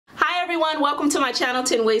everyone, welcome to my channel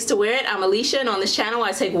 10 Ways to Wear It. I'm Alicia, and on this channel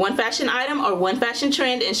I take one fashion item or one fashion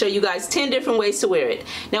trend and show you guys 10 different ways to wear it.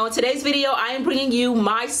 Now in today's video I am bringing you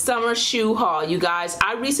my summer shoe haul. You guys,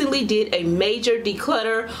 I recently did a major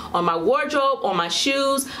declutter on my wardrobe, on my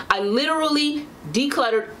shoes. I literally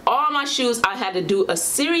decluttered all my shoes. I had to do a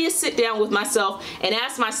serious sit down with myself and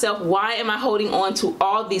ask myself, why am I holding on to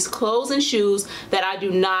all these clothes and shoes that I do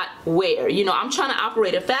not wear? You know, I'm trying to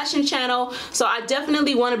operate a fashion channel, so I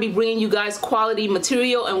definitely want to be bringing you guys quality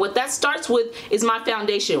material, and what that starts with is my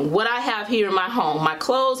foundation, what I have here in my home, my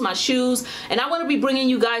clothes, my shoes, and I want to be bringing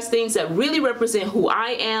you guys things that really represent who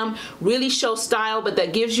I am, really show style, but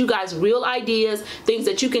that gives you guys real ideas, things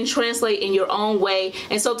that you can translate in your own way.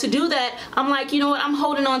 And so to do that, I'm like, you know what, I'm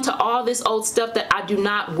holding on to all this old stuff that I do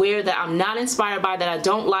not wear, that I'm not inspired by, that I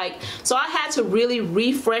don't like. So I had to really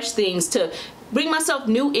refresh things to bring myself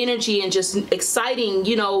new energy and just exciting,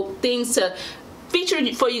 you know, things to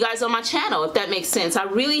feature for you guys on my channel, if that makes sense. I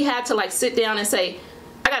really had to like sit down and say,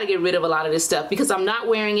 I gotta get rid of a lot of this stuff because I'm not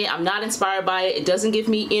wearing it, I'm not inspired by it, it doesn't give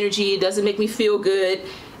me energy, it doesn't make me feel good.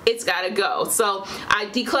 It's gotta go. So I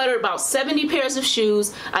decluttered about 70 pairs of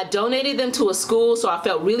shoes. I donated them to a school, so I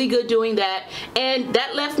felt really good doing that, and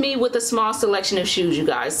that left me with a small selection of shoes, you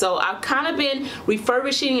guys. So I've kind of been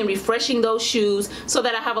refurbishing and refreshing those shoes so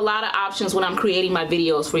that I have a lot of options when I'm creating my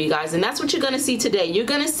videos for you guys, and that's what you're gonna see today. You're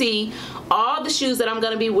gonna see all the shoes that I'm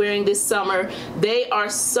gonna be wearing this summer. They are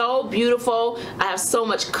so beautiful. I have so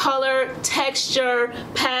much color, texture,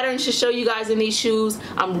 patterns to show you guys in these shoes.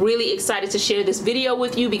 I'm really excited to share this video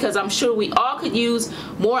with you because I'm sure we all could use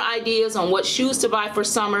more ideas on what shoes to buy for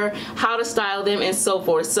summer, how to style them, and so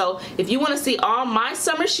forth. So if you want to see all my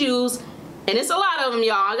summer shoes, and it's a lot of them,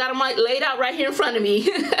 y'all, I got them like laid out right here in front of me.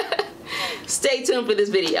 Stay tuned for this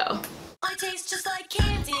video. I taste just like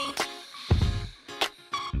candy.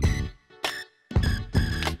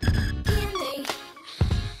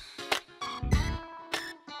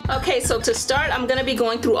 Okay, so to start, I'm going to be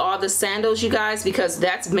going through all the sandals, you guys, because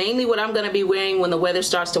that's mainly what I'm going to be wearing when the weather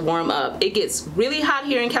starts to warm up. It gets really hot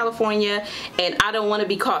here in California, and I don't want to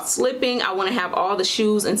be caught slipping. I want to have all the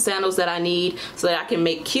shoes and sandals that I need so that I can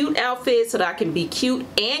make cute outfits, so that I can be cute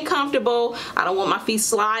and comfortable. I don't want my feet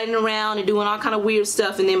sliding around and doing all kind of weird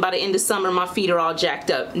stuff, and then by the end of summer, my feet are all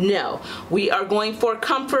jacked up. No, we are going for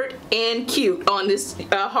comfort and cute on this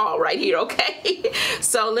haul right here, okay?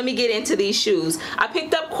 So let me get into these shoes. I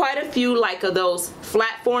picked up quite a few like of those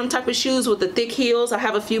flat form type of shoes with the thick heels. I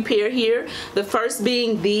have a few pair here. The first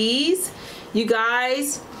being these, you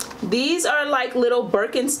guys. These are like little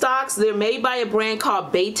Birkenstocks. They're made by a brand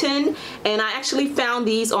called Attn, and I actually found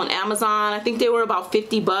these on Amazon. I think they were about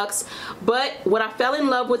 50 bucks. But what I fell in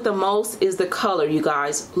love with the most is the color, you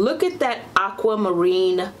guys. Look at that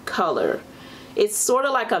aquamarine color. It's sort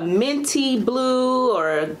of like a minty blue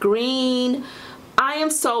or a green. I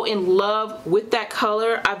am so in love with that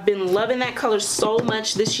color. I've been loving that color so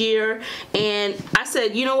much this year, and I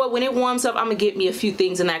said, you know what, when it warms up, I'm gonna get me a few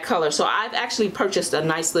things in that color. So I've actually purchased a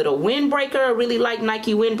nice little windbreaker. I really like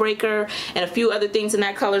Nike windbreaker, and a few other things in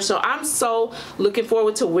that color. So I'm so looking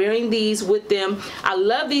forward to wearing these with them. I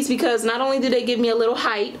love these because not only do they give me a little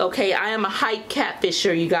height, okay, I am a height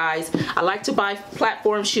catfisher, you guys. I like to buy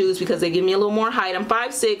platform shoes because they give me a little more height. I'm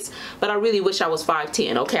 5'6", but I really wish I was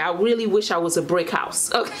 5'10", okay? I really wish I was a brick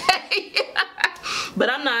house, okay? But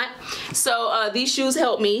I'm not. So these shoes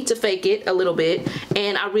help me to fake it a little bit,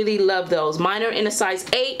 and I really love those. Mine are in a size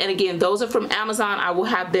 8, and again, those are from Amazon. I will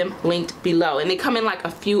have them linked below, and they come in like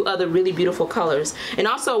a few other really beautiful colors. And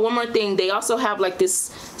also one more thing, they also have like this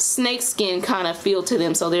snake skin kind of feel to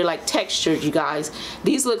them, so they're like textured, you guys.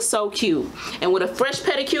 These look so cute, and with a fresh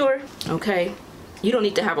pedicure, okay, you don't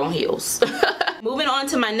need to have on heels. Moving on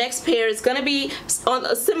to my next pair, it's gonna be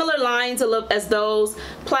on similar lines as those,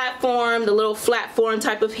 platform, the little flat form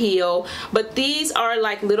type of heel, but these are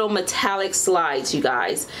like little metallic slides, you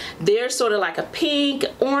guys. They're sort of like a pink,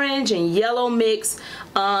 orange, and yellow mix,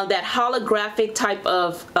 that holographic type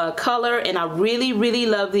of color, and I really, really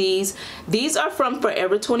love these. These are from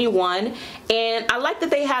Forever 21, and I like that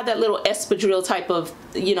they have that little espadrille type of,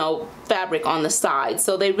 you know, fabric on the side,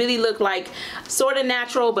 so they really look like sort of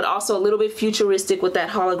natural, but also a little bit futuristic with that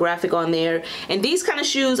holographic on there. And these kind of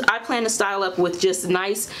shoes I plan to style up with just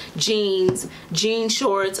nice jeans, jean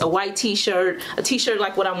shorts, a white t-shirt, a t-shirt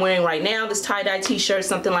like what I'm wearing right now, this tie-dye t-shirt,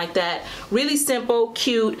 something like that. Really simple,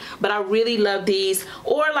 cute, but I really love these.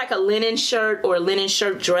 Or like a linen shirt or a linen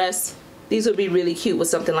shirt dress. These would be really cute with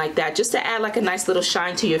something like that, just to add like a nice little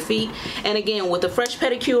shine to your feet. And again, with a fresh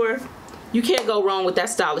pedicure, you can't go wrong with that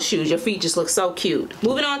style of shoes. Your feet just look so cute.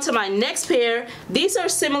 Moving on to my next pair. These are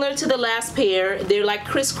similar to the last pair. They're like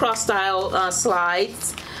crisscross style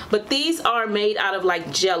slides. but these are made out of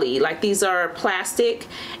like jelly, like these are plastic,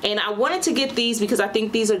 and I wanted to get these because I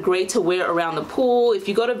think these are great to wear around the pool. If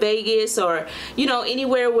you go to Vegas or, you know,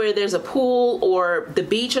 anywhere where there's a pool or the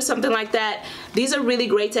beach or something like that, these are really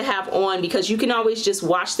great to have on because you can always just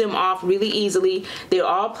wash them off really easily. They're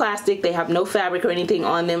all plastic, they have no fabric or anything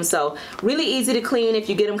on them, so really easy to clean if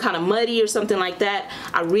you get them kind of muddy or something like that.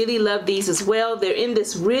 I really love these as well. They're in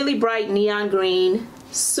this really bright neon green.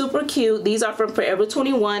 Super cute. These are from Forever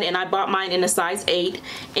 21 and I bought mine in a size 8,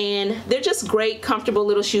 and they're just great comfortable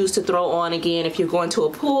little shoes to throw on. Again, if you're going to a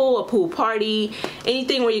pool party,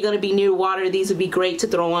 anything where you're going to be near water, these would be great to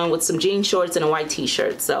throw on with some jean shorts and a white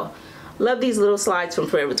t-shirt. So love these little slides from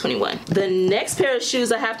Forever 21. The next pair of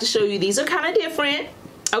shoes I have to show you, these are kind of different.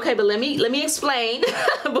 Okay, but let me explain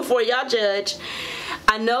before y'all judge.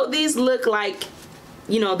 I know these look like,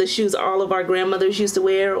 you know, the shoes all of our grandmothers used to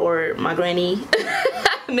wear, or my granny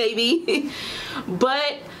maybe,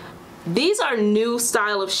 but these are new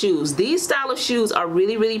style of shoes. These style of shoes are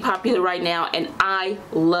really popular right now, and I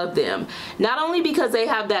love them. Not only because they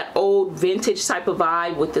have that old vintage type of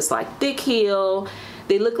vibe with this like thick heel,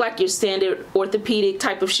 they look like your standard orthopedic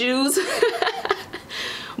type of shoes,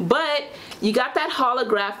 but you got that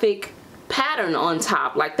holographic pattern on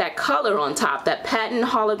top, like that color on top, that patent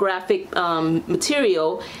holographic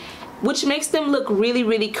material, which makes them look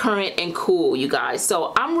really current and cool, you guys.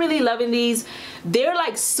 So I'm really loving these. They're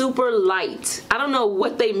like super light. I don't know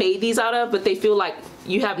what they made these out of, but they feel like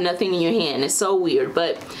you have nothing in your hand. It's so weird,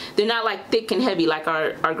 but they're not like thick and heavy like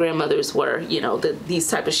our grandmothers were, you know, these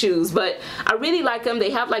type of shoes. But I really like them.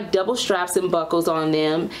 They have like double straps and buckles on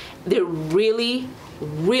them. They're really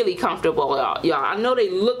comfortable, y'all. I know they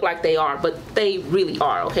look like they are, but they really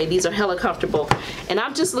are. Okay, these are hella comfortable, and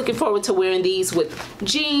I'm just looking forward to wearing these with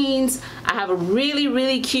jeans. I have a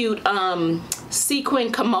really cute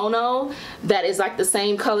sequin kimono that is like the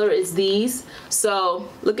same color as these, so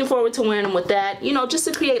looking forward to wearing them with that, you know, just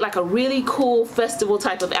to create like a really cool festival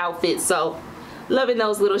type of outfit. So loving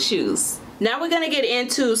those little shoes. Now we're gonna get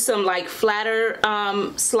into some like flatter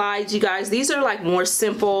slides, you guys. These are like more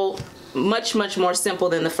simple, much more simple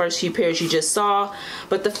than the first few pairs you just saw,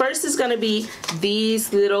 but the first is going to be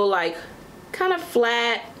these little like kind of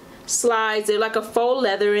flat slides. They're like a faux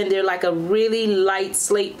leather and they're like a really light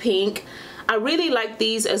slate pink. I really like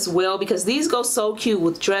these as well because these go so cute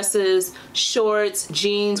with dresses, shorts,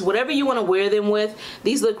 jeans, whatever you want to wear them with.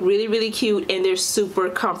 These look really cute and they're super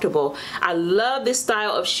comfortable. I love this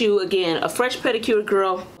style of shoe. Again, a fresh pedicure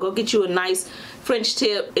girl, go get you a nice French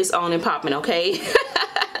tip. It's on and popping, okay?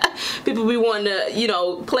 People be wanting to, you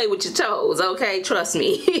know, play with your toes, okay? Trust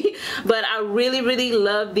me. But I really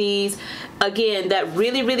love these. Again, that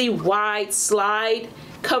really wide slide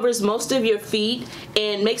covers most of your feet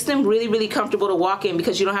and makes them really comfortable to walk in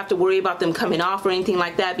because you don't have to worry about them coming off or anything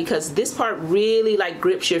like that, because this part really like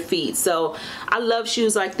grips your feet. So I love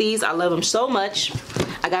shoes like these. I love them so much.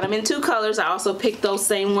 I got them in 2 colors. I also picked those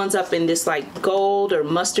same ones up in this like gold or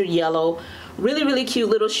mustard yellow. Really cute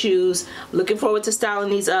little shoes. Looking forward to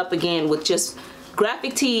styling these up again with just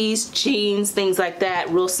graphic tees, jeans, things like that,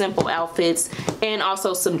 real simple outfits, and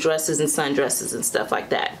also some dresses and sundresses and stuff like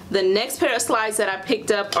that. The next pair of slides that I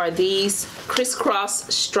picked up are these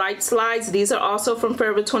crisscross striped slides. These are also from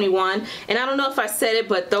Forever 21, and I don't know if I said it,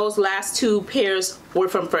 but those last 2 pairs were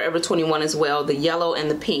from Forever 21 as well, the yellow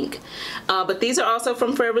and the pink. But these are also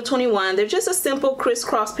from Forever 21. They're just a simple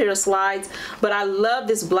crisscross pair of slides, but I love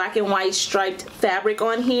this black and white striped fabric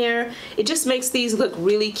on here. It just makes these look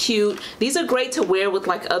really cute. These are great to wear with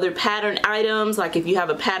like other pattern items, like if you have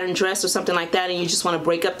a pattern dress or something like that and you just want to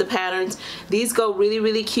break up the patterns. These go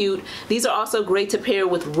really cute. These are also great to pair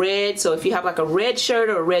with red, so if you have like a red shirt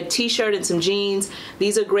or a red t-shirt and some jeans,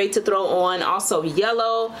 these are great to throw on. Also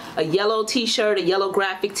yellow, a yellow t-shirt, a yellow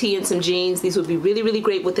graphic tee and some jeans. These would be really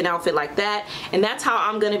great with an outfit like that, and that's how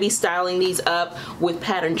I'm going to be styling these up, with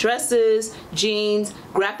pattern dresses, jeans,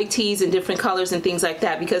 graphic tees in different colors and things like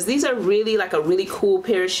that, because these are really like a really cool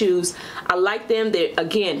pair of shoes. I like them. They're,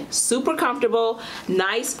 again, super comfortable,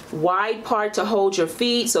 nice wide part to hold your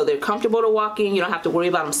feet, so they're comfortable to walk in. You don't have to worry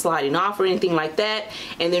about them sliding off or anything like that,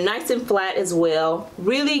 and they're nice and flat as well.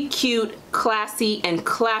 Really cute, classy, and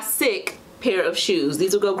classic pair of shoes.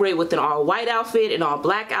 These will go great with an all white outfit, an all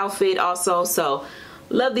black outfit also. So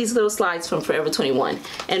love these little slides from Forever 21,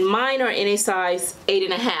 and mine are in a size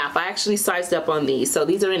 8.5. I actually sized up on these, so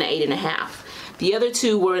these are in an 8.5. The other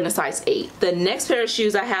 2 were in a size 8. The next pair of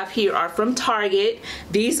shoes I have here are from Target.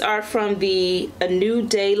 These are from the A New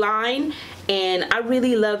Day line, and I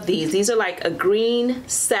really love these. These are like a green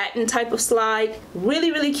satin type of slide.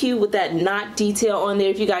 Really cute with that knot detail on there,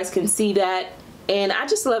 if you guys can see that. And I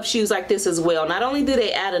just love shoes like this as well. Not only do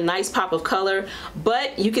they add a nice pop of color,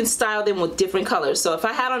 but you can style them with different colors. So if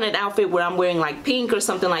I had on an outfit where I'm wearing like pink or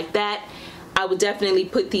something like that, I would definitely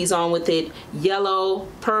put these on with it. Yellow,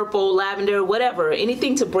 purple, lavender, whatever.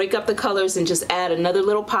 Anything to break up the colors and just add another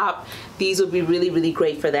little pop. These would be really, really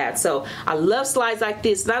great for that. So I love slides like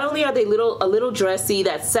this. Not only are they a little dressy,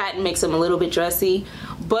 that satin makes them a little bit dressy,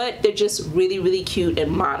 but they're just really, really cute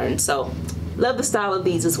and modern. So love the style of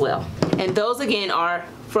these as well. And those again are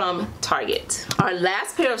from Target. Our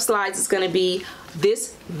last pair of slides is gonna be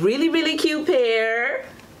this really, really cute pair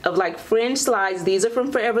of like fringe slides. These are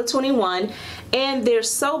from Forever 21 and they're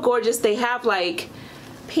so gorgeous. They have like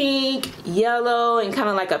pink, yellow, and kind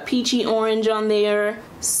of like a peachy orange on there.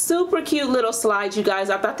 Super cute little slides, you guys.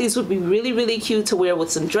 I thought these would be really, really cute to wear with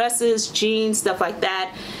some dresses, jeans, stuff like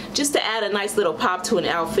that, just to add a nice little pop to an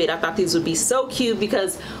outfit. I thought these would be so cute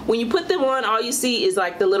because when you put them on, all you see is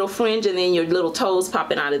like the little fringe and then your little toes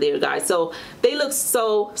popping out of there, guys. So they look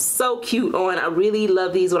so, so cute on. I really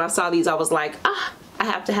love these. When I saw these, I was like, ah, I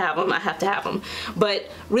have to have them. I have to have them. But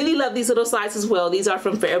really love these little slides as well. These are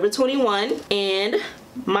from Forever 21 and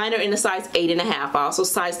mine are in the size 8.5. I also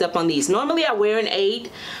sized up on these. Normally I wear an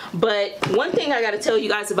 8, but one thing I got to tell you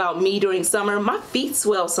guys about me during summer, my feet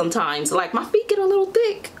swell sometimes. Like my feet get a little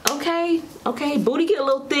thick. Okay, booty get a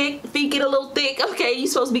little thick, feet get a little thick. Okay, you're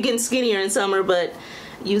supposed to be getting skinnier in summer, but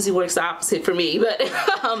usually works the opposite for me. But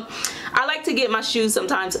I like to get my shoes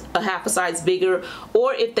sometimes a half a size bigger,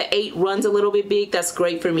 or if the 8 runs a little bit big, that's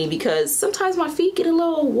great for me because sometimes my feet get a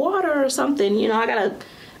little water or something. You know, I gotta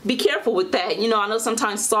be careful with that. You know, I know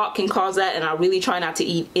sometimes salt can cause that, and I really try not to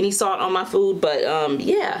eat any salt on my food, but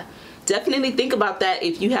yeah, definitely think about that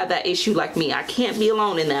if you have that issue like me. I can't be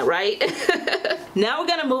alone in that, right? Now we're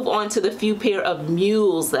gonna move on to the few pair of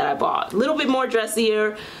mules that I bought. A little bit more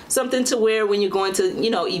dressier, something to wear when you're going to, you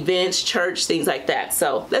know, events, church, things like that.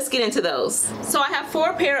 So let's get into those. So I have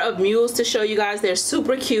 4 pair of mules to show you guys. They're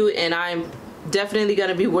super cute and I'm definitely going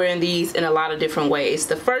to be wearing these in a lot of different ways.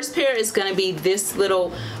 The first pair is going to be this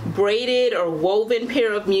little braided or woven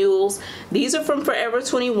pair of mules. These are from Forever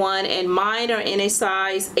 21 and mine are in a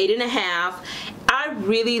size 8.5. I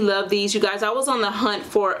really love these, you guys. I was on the hunt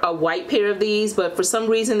for a white pair of these, but for some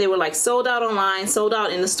reason they were like sold out online, sold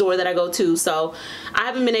out in the store that I go to, so I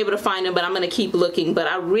haven't been able to find them, but I'm going to keep looking. But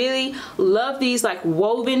I really love these like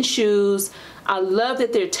woven shoes. I love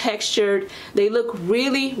that they're textured. They look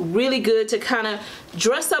really, really good to kind of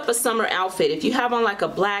dress up a summer outfit. If you have on like a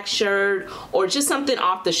black shirt or just something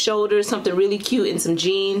off the shoulder, something really cute and some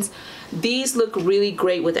jeans, these look really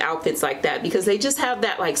great with outfits like that because they just have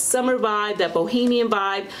that like summer vibe, that bohemian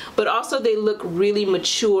vibe, but also they look really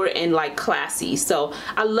mature and like classy. So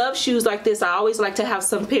I love shoes like this. I always like to have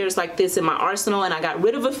some pairs like this in my arsenal, and I got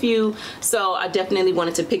rid of a few, so I definitely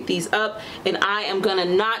wanted to pick these up, and I am gonna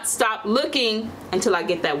not stop looking until I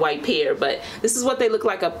get that white pair. But this is what they look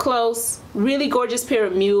like up close. Really gorgeous pair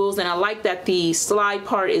of mules, and I like that the slide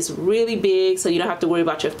part is really big, so you don't have to worry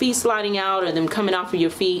about your feet sliding out or them coming off of your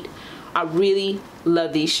feet. I really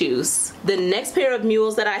love these shoes. The next pair of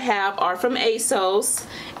mules that I have are from ASOS,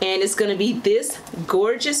 and it's gonna be this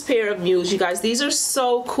gorgeous pair of mules, you guys. These are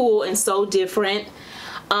so cool and so different.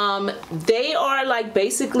 They are like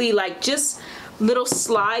basically like just little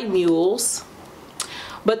slide mules,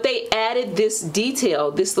 but they added this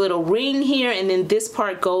detail, this little ring here, and then this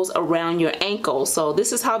part goes around your ankle. So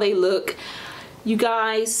this is how they look. You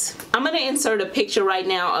guys, I'm going to insert a picture right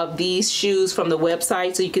now of these shoes from the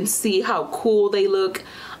website so you can see how cool they look.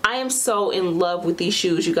 I am so in love with these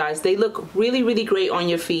shoes, you guys. They look really, really great on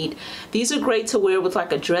your feet. These are great to wear with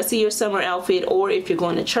like a dressier summer outfit, or if you're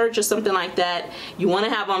going to church or something like that, you want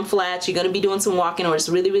to have on flats, you're going to be doing some walking, or it's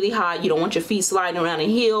really, really hot, you don't want your feet sliding around in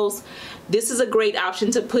heels. This is a great option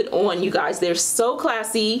to put on, you guys. They're so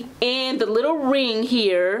classy, and the little ring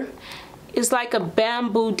here is like a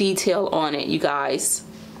bamboo detail on it, you guys.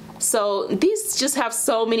 So these just have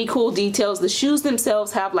so many cool details. The shoes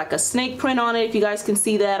themselves have like a snake print on it, if you guys can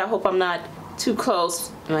see that. I hope I'm not too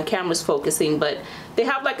close, my camera's focusing, but they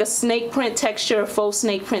have like a snake print texture, faux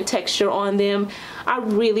snake print texture on them. I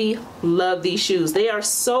really love these shoes. They are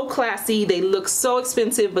so classy. They look so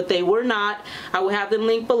expensive, but they were not. I will have them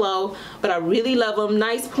linked below, but I really love them.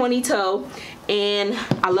 Nice pointy toe, and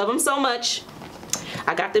I love them so much.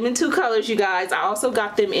 I got them in 2 colors, you guys. I also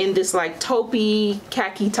got them in this like taupey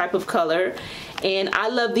khaki type of color, and I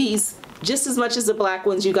love these just as much as the black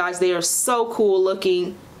ones, you guys. They are so cool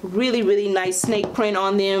looking. Really, really nice snake print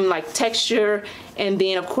on them, like texture, and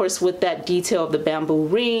then of course with that detail of the bamboo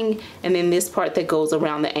ring, and then this part that goes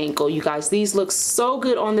around the ankle. You guys, these look so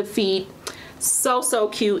good on the feet. So, so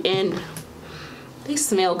cute, and they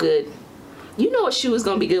smell good. You know a shoe is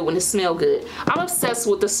gonna be good when it smells good. I'm obsessed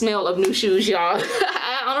with the smell of new shoes, y'all.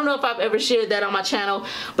 I don't know if I've ever shared that on my channel,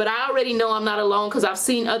 but I already know I'm not alone because I've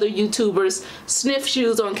seen other YouTubers sniff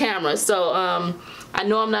shoes on camera. So I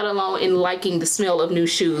know I'm not alone in liking the smell of new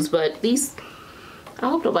shoes, but these, I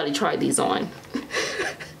hope nobody tried these on.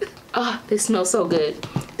 Oh, they smell so good.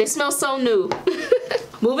 They smell so new.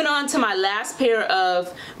 Moving on to my last pair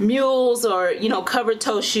of mules or, you know, covered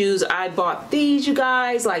toe shoes. I bought these, you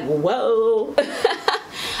guys, like, whoa.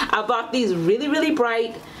 I bought these really, really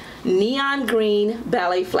bright neon green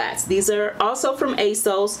ballet flats. These are also from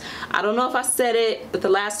ASOS. I don't know if I said it, but the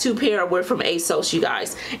last two pair were from ASOS, you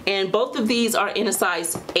guys. And both of these are in a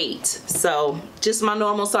size 8. So just my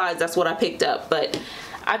normal size, that's what I picked up. But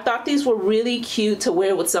I thought these were really cute to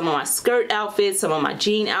wear with some of my skirt outfits, some of my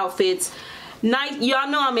jean outfits. Nice. Y'all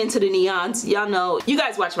know I'm into the neons. Y'all know, you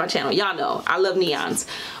guys watch my channel, y'all know I love neons.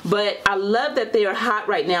 But I love that they're hot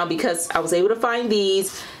right now because I was able to find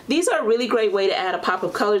these. These are a really great way to add a pop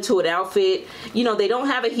of color to an outfit. You know, they don't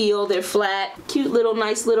have a heel, they're flat. Cute little,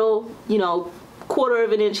 nice little, you know, 1/4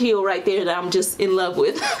 of an inch heel right there that I'm just in love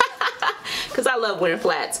with. Because I love wearing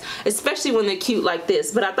flats, especially when they're cute like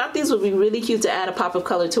this. But I thought these would be really cute to add a pop of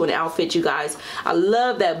color to an outfit, you guys. I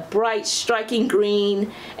love that bright, striking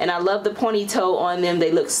green, and I love the pointy toe on them.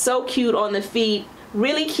 They look so cute on the feet.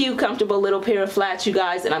 Really cute, comfortable little pair of flats, you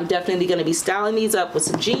guys, and I'm definitely going to be styling these up with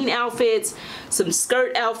some jean outfits, some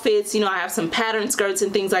skirt outfits. You know, I have some pattern skirts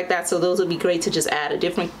and things like that, so those would be great to just add a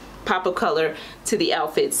different pop of color to the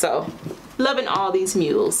outfit. So, loving all these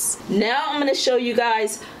mules. Now I'm going to show you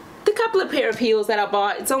guys the couple of pair of heels that I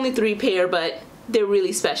bought. It's only 3 pair, but they're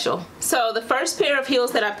really special. So the first pair of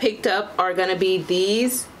heels that I picked up are gonna be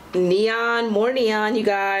these neon, more neon, you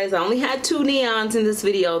guys. I only had 2 neons in this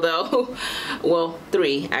video though. Well,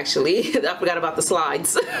 3 actually. I forgot about the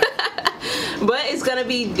slides. But it's gonna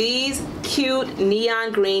be these cute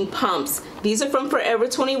neon green pumps. These are from Forever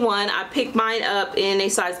 21. I picked mine up in a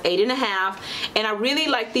size 8.5, and I really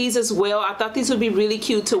like these as well. I thought these would be really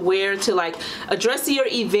cute to wear to like a dressier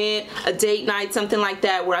event, a date night, something like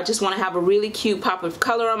that, where I just want to have a really cute pop of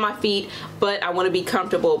color on my feet, but I want to be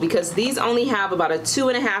comfortable because these only have about a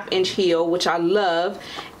 2.5 inch heel, which I love,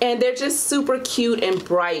 and they're just super cute and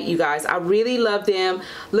bright, you guys. I really love them.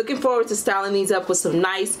 Looking forward to styling these up with some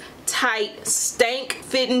nice tight stank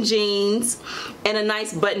fitting jeans and a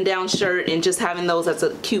nice button down shirt, and just having those as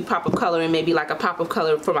a cute pop of color and maybe like a pop of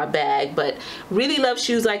color for my bag. But really love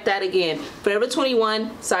shoes like that. Again, Forever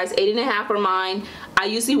 21, size 8.5 are mine. I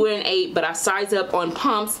usually wear an 8, but I size up on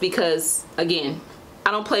pumps because, again, I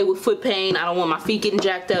don't play with foot pain. I don't want my feet getting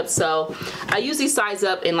jacked up, so I usually size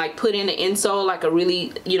up and like put in an insole, like a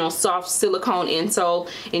really, you know, soft silicone insole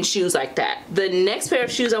in shoes like that. The next pair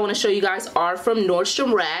of shoes I want to show you guys are from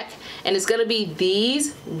Nordstrom Rack, and it's gonna be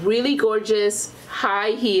these really gorgeous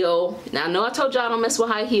high heel. Now I know I told y'all I don't mess with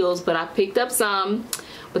high heels, but I picked up some.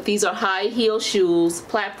 But these are high heel shoes,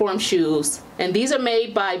 platform shoes, and these are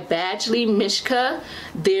made by Badgley Mishka.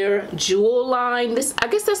 They're jewel line. This, I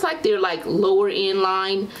guess that's like their like lower end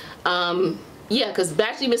line. Yeah, because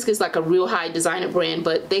Badgley Mishka is like a real high designer brand,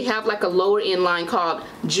 but they have like a lower end line called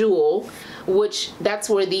Jewel, which that's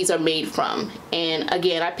where these are made from. And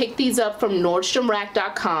again, I picked these up from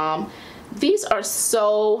NordstromRack.com. These are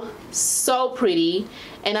so pretty,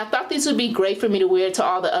 and I thought these would be great for me to wear to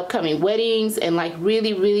all the upcoming weddings and like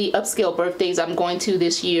really upscale birthdays I'm going to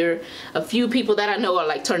this year. A few people that I know are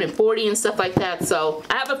like turning 40 and stuff like that, so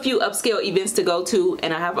I have a few upscale events to go to,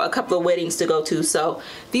 and I have a couple of weddings to go to, so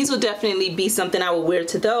these will definitely be something I will wear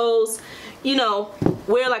to those. You know,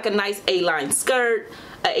 wear like a nice A-line skirt,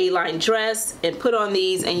 a A-line dress, and put on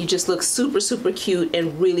these, and you just look super cute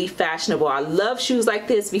and really fashionable. I love shoes like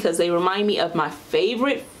this because they remind me of my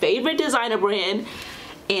favorite designer brand.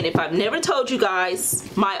 And if I've never told you guys,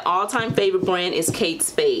 my all-time favorite brand is Kate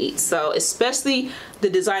Spade. So especially the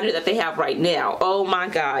designer that they have right now. Oh my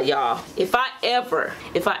God, y'all. If I ever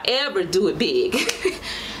do it big,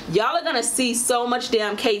 y'all are gonna see so much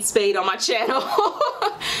damn Kate Spade on my channel.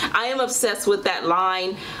 I am obsessed with that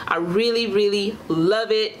line. I really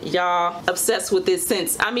love it, y'all. Obsessed with this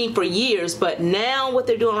since, I mean, for years, but now what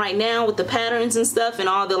they're doing right now with the patterns and stuff and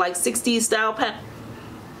all the like 60s style patterns,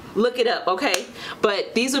 look it up, okay?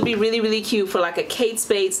 But these would be really cute for like a Kate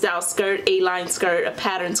Spade style skirt, A-line skirt, a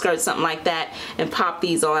pattern skirt, something like that, and pop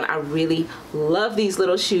these on. I really love these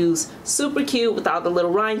little shoes. Super cute with all the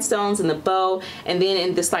little rhinestones and the bow, and then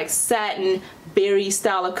in this like satin berry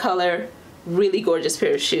style of color. really gorgeous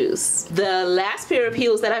pair of shoes. The last pair of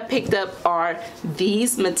heels that I picked up are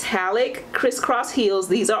these metallic crisscross heels.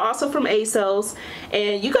 These are also from ASOS,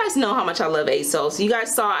 and you guys know how much I love ASOS. You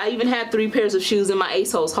guys saw I even had 3 pairs of shoes in my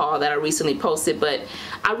ASOS haul that I recently posted, but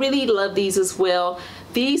I really love these as well.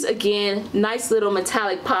 These, again, nice little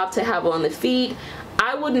metallic pop to have on the feet.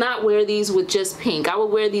 I would not wear these with just pink. I would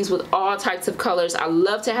wear these with all types of colors. I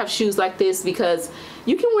love to have shoes like this because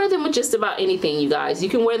you can wear them with just about anything, you guys. You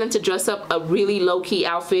can wear them to dress up a really low-key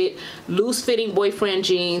outfit, loose-fitting boyfriend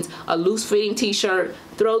jeans, a loose-fitting t-shirt.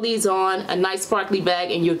 Throw these on, a nice sparkly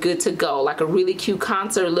bag, and you're good to go. Like a really cute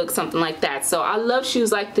concert look, something like that. So I love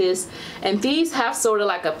shoes like this. And these have sort of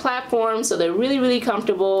like a platform, so they're really, really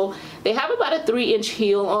comfortable. They have about a 3-inch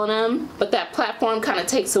heel on them, but that platform kind of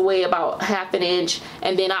takes away about ½ an inch.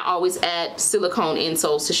 And then I always add silicone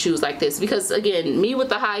insoles to shoes like this because, again, me with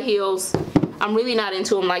the high heels, I'm really not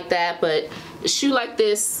into them like that, but a shoe like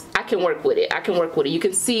this, I can work with it. I can work with it. You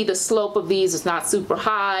can see the slope of these is not super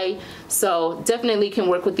high, so definitely can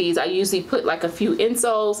work with these. I usually put like a few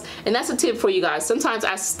insoles, and that's a tip for you guys. Sometimes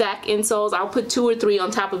I stack insoles. I'll put 2 or 3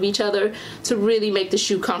 on top of each other to really make the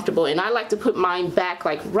shoe comfortable, and I like to put mine back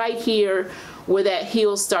like right here where that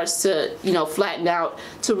heel starts to, you know, flatten out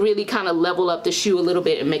to really kind of level up the shoe a little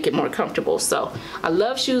bit and make it more comfortable. So I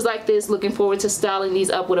love shoes like this. Looking forward to styling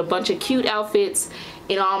these up with a bunch of cute outfits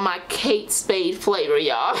in all my Kate Spade flavor,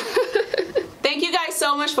 y'all. Thank you guys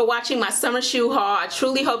so much for watching my summer shoe haul. I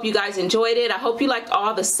truly hope you guys enjoyed it. I hope you liked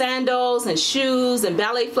all the sandals and shoes and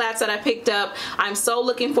ballet flats that I picked up. I'm so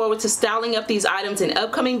looking forward to styling up these items in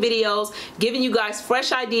upcoming videos, giving you guys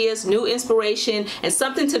fresh ideas, new inspiration, and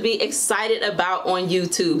something to be excited about on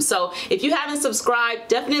YouTube. So if you haven't subscribed,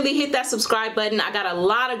 definitely hit that subscribe button. I got a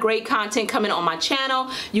lot of great content coming on my channel.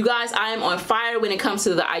 You guys, I am on fire when it comes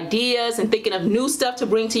to the ideas and thinking of new stuff to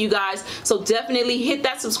bring to you guys. So definitely hit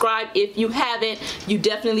that subscribe if you haven't. You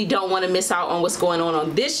definitely don't want to miss out on what's going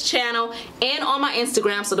on this channel and on my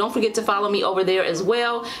Instagram, so don't forget to follow me over there as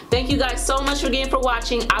well. Thank you guys so much again for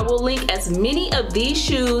watching. I will link as many of these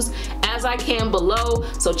shoes as I can below,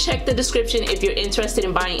 so check the description if you're interested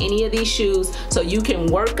in buying any of these shoes so you can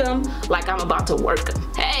work them like I'm about to work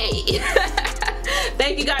them. Hey!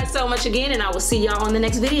 Thank you guys so much again, and I will see y'all on the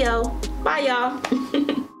next video. Bye,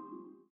 y'all.